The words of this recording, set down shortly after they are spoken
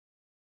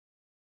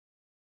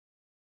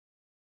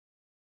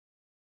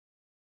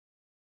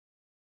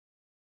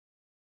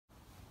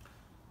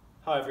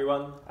Hi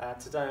everyone,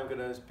 today I'm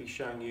going to be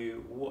showing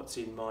you what's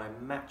in my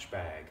match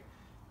bag.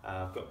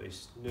 I've got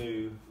this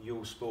new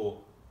Sport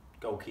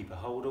goalkeeper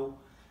Holdall.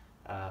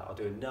 I'll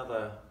do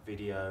another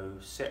video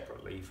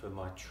separately for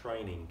my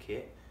training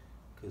kit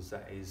because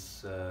that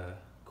is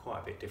quite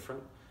a bit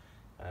different.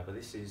 But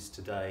this is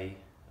today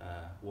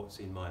what's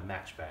in my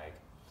match bag.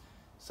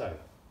 So,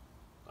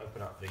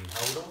 open up the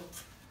Holdall.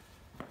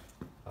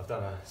 I've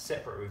done a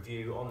separate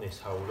review on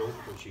this Holdall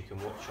which you can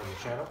watch on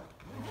the channel.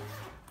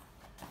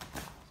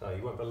 So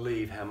you won't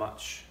believe how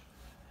much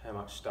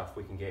stuff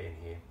we can get in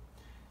here.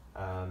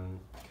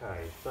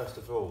 Okay, first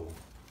of all,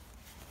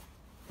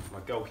 my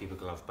goalkeeper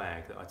glove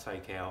bag that I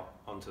take out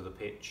onto the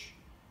pitch.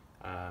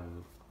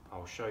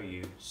 I'll show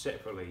you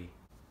separately.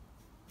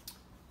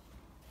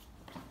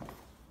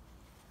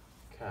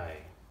 Okay,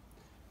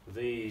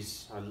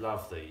 these, I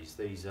love these.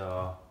 These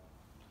are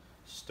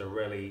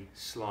Goalie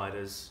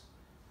sliders,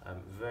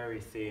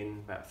 very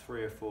thin, about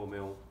 3 or 4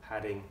 mil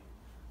padding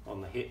on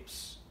the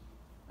hips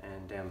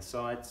and down the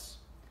sides,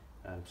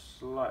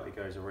 slightly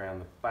goes around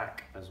the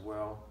back as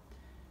well,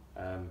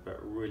 but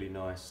really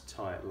nice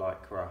tight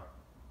lycra,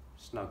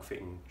 snug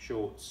fitting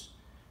shorts,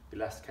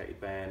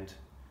 elasticated band,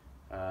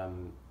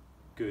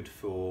 good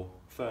for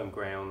firm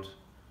ground,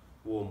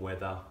 warm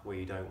weather where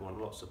you don't want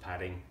lots of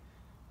padding,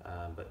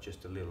 but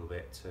just a little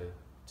bit to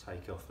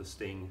take off the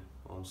sting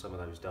on some of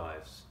those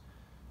dives.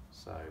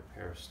 So a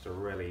pair of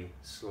Goalie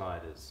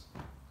sliders.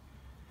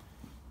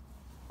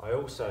 I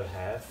also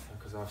have,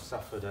 because I've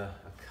suffered a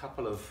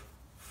couple of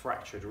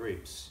fractured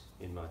ribs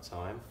in my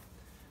time,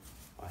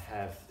 I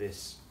have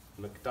this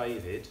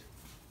McDavid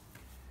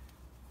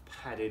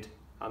padded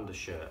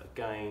undershirt.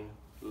 Again,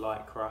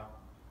 lycra,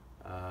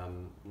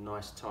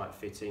 nice tight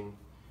fitting.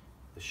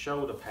 The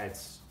shoulder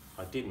pads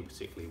I didn't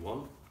particularly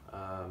want,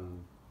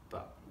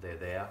 but they're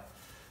there.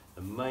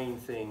 The main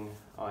thing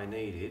I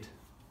needed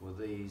were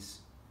these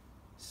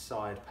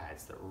side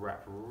pads that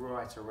wrap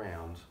right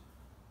around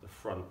the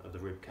front of the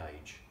rib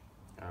cage,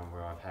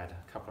 where I've had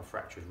a couple of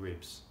fractured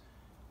ribs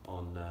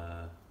on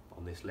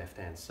this left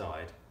hand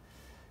side.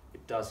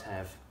 It does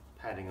have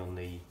padding on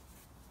the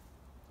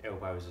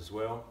elbows as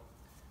well,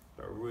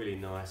 but a really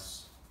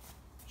nice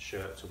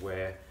shirt to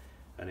wear,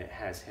 and it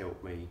has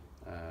helped me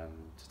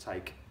to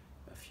take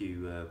a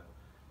few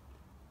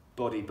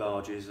body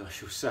barges, I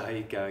shall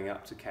say, going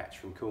up to catch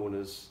from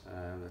corners,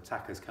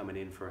 attackers coming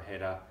in for a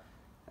header,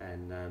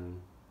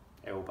 and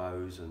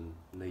elbows and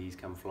knees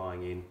come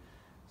flying in.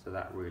 So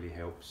that really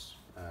helps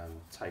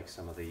take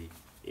some of the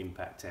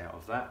impact out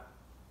of that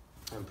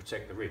and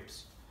protect the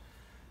ribs.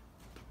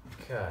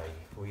 Okay,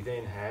 we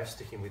then have,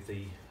 sticking with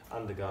the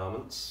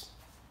undergarments,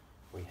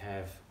 we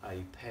have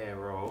a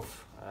pair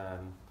of,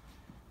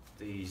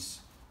 these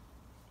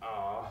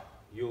are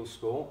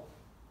Sport,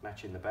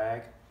 matching the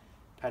bag,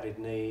 padded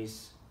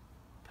knees,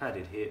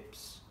 padded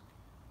hips,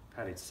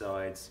 padded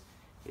sides,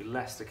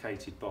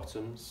 elasticated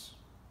bottoms,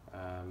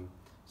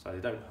 so they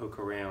don't hook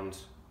around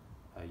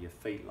your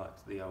feet like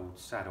the old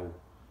saddle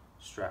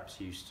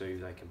straps used to.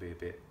 They can be a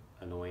bit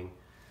annoying.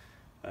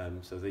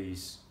 So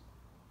these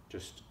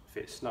just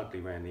fit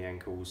snugly around the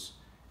ankles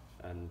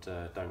and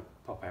don't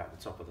pop out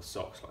the top of the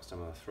socks like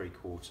some of the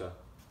 3/4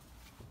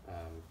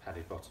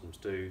 padded bottoms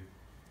do.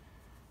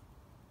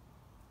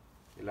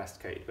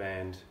 Elasticated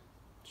band,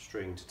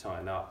 string to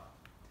tighten up.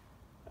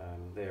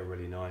 They're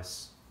really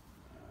nice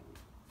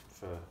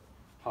for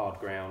hard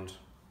ground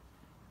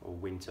or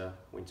winter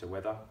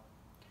weather.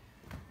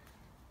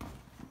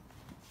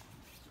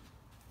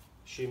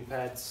 Shin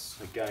pads,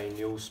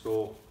 again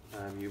Sport.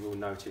 You will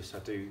notice I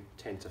do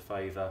tend to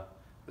favour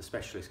the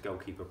specialist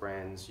goalkeeper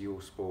brands,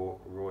 Sport,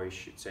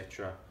 Royce,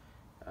 etc.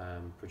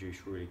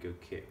 Produce really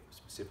good kit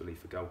specifically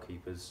for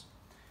goalkeepers.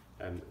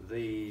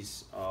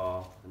 These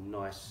are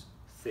nice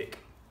thick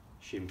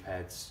shin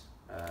pads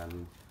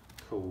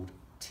called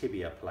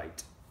tibia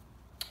plate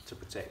to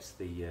protect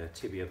the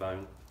tibia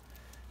bone.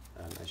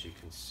 As you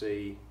can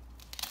see,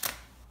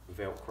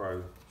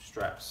 Velcro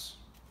straps,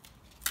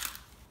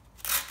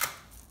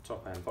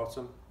 top and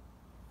bottom.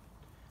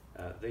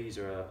 These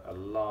are a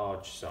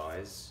large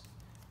size.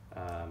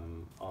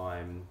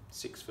 I'm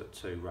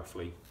 6'2"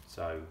 roughly,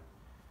 so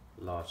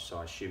large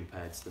size shin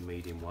pads. The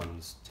medium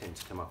ones tend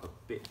to come up a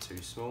bit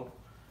too small.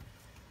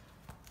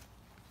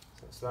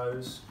 So that's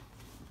those.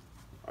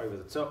 Over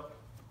the top,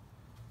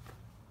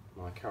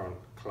 my current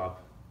club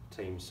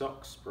team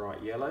socks,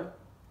 bright yellow.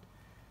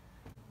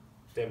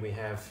 Then we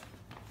have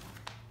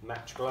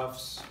match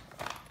gloves.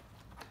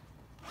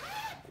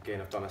 Again,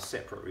 I've done a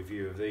separate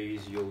review of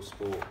these,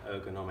 Sport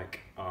Ergonomic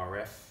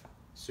RF,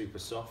 super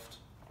soft,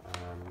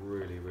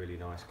 really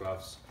nice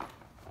gloves.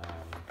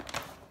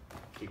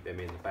 Keep them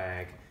in the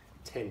bag,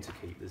 tend to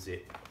keep the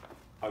zip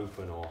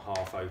open or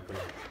half open,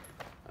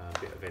 a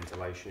bit of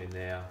ventilation in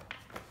there.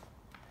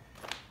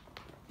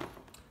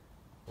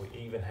 We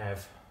even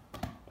have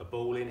a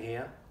ball in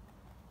here.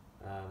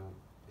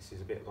 This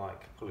is a bit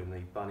like pulling the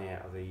bunny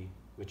out of the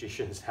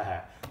magician's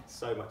hat.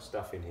 So much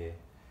stuff in here.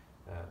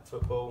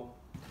 Football.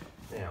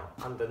 Now,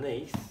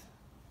 underneath,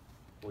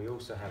 we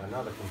also have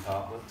another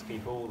compartment to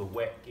keep all the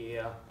wet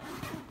gear,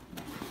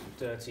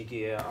 dirty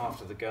gear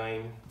after the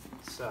game.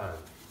 So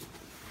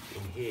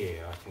in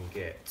here I can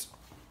get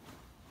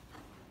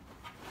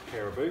a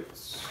pair of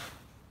boots,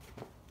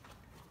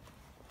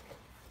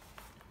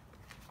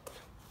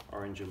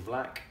 orange and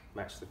black,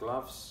 match the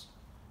gloves.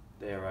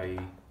 They're a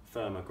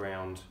firmer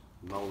ground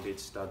moulded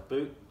stud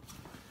boot.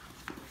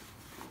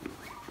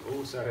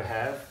 Also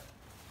have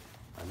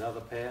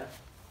another pair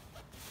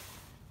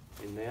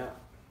in there.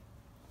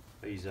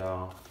 These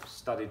are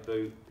studded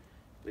boot.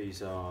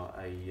 These are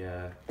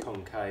a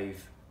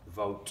concave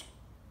vault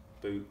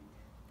boot.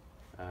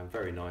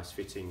 Very nice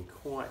fitting,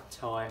 quite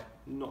tight,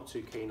 not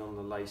too keen on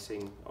the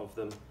lacing of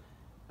them.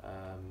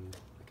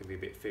 They can be a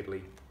bit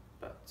fiddly,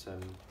 but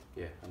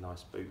yeah, a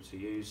nice boot to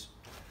use.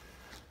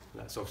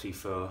 That's obviously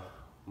for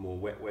more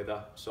wet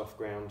weather, soft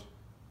ground.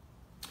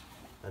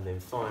 And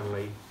then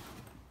finally,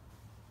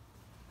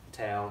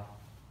 towel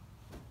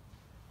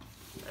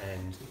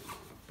and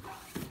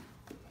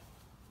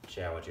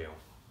shower gel.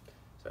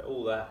 So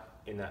all that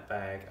in that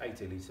bag,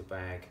 80 litre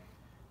bag,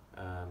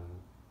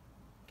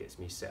 gets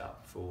me set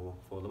up for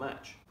the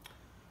match.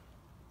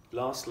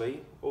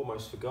 Lastly,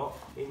 almost forgot,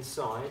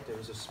 inside there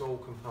is a small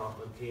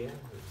compartment here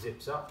that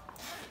zips up.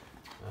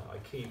 I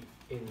keep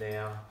in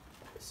there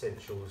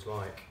essentials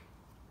like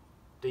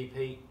deep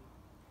heat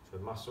for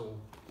muscle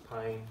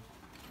pain,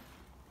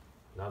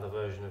 another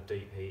version of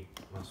deep heat,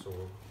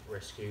 muscle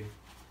rescue,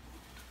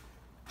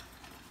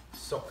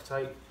 sock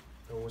tape.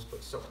 I always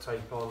put sock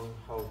tape on,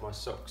 hold my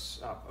socks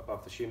up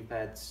above the shin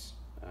pads,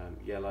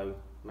 yellow,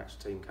 match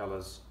team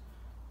colours,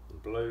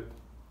 and blue.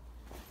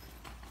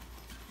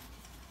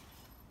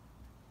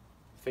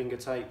 Finger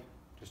tape,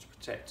 just to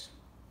protect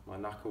my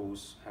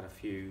knuckles. Had a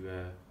few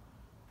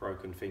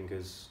broken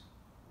fingers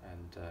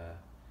and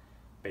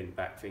bent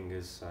back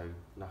fingers, so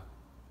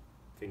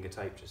finger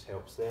tape just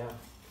helps there.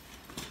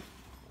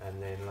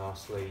 And then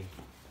lastly,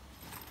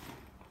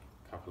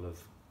 a couple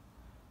of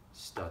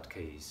stud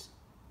keys.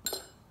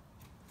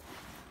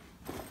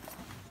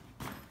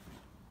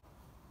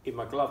 In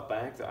my glove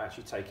bag that I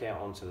actually take out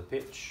onto the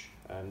pitch,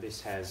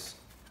 this has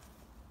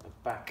a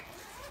back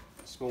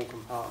small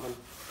compartment.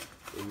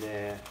 In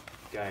there,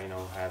 again,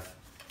 I'll have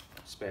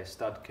spare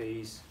stud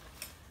keys,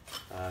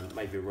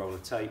 maybe a roll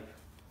of tape,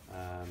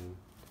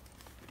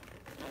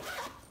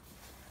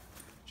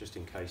 just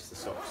in case the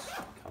socks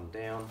come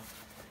down.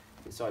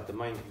 Inside the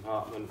main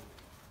compartment,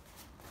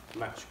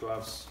 match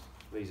gloves.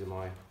 These are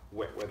my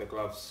wet weather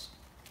gloves.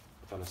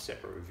 I've done a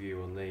separate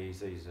review on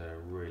these. These are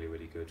really,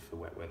 really good for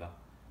wet weather.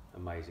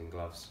 Amazing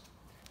gloves.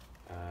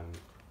 And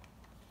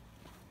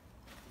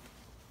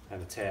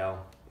a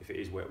towel, if it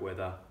is wet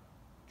weather,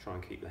 try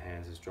and keep the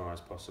hands as dry as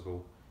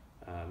possible.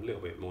 A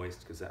little bit moist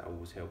because that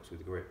always helps with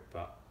the grip,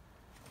 but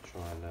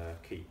try and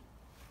keep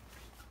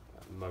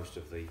most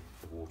of the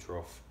water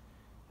off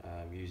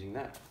using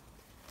that.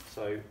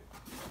 So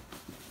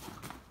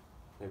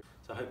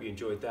I hope you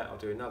enjoyed that. I'll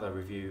do another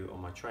review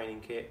on my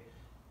training kit,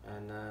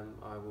 and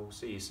I will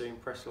see you soon.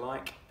 Press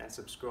like and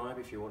subscribe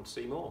if you want to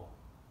see more.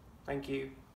 Thank you.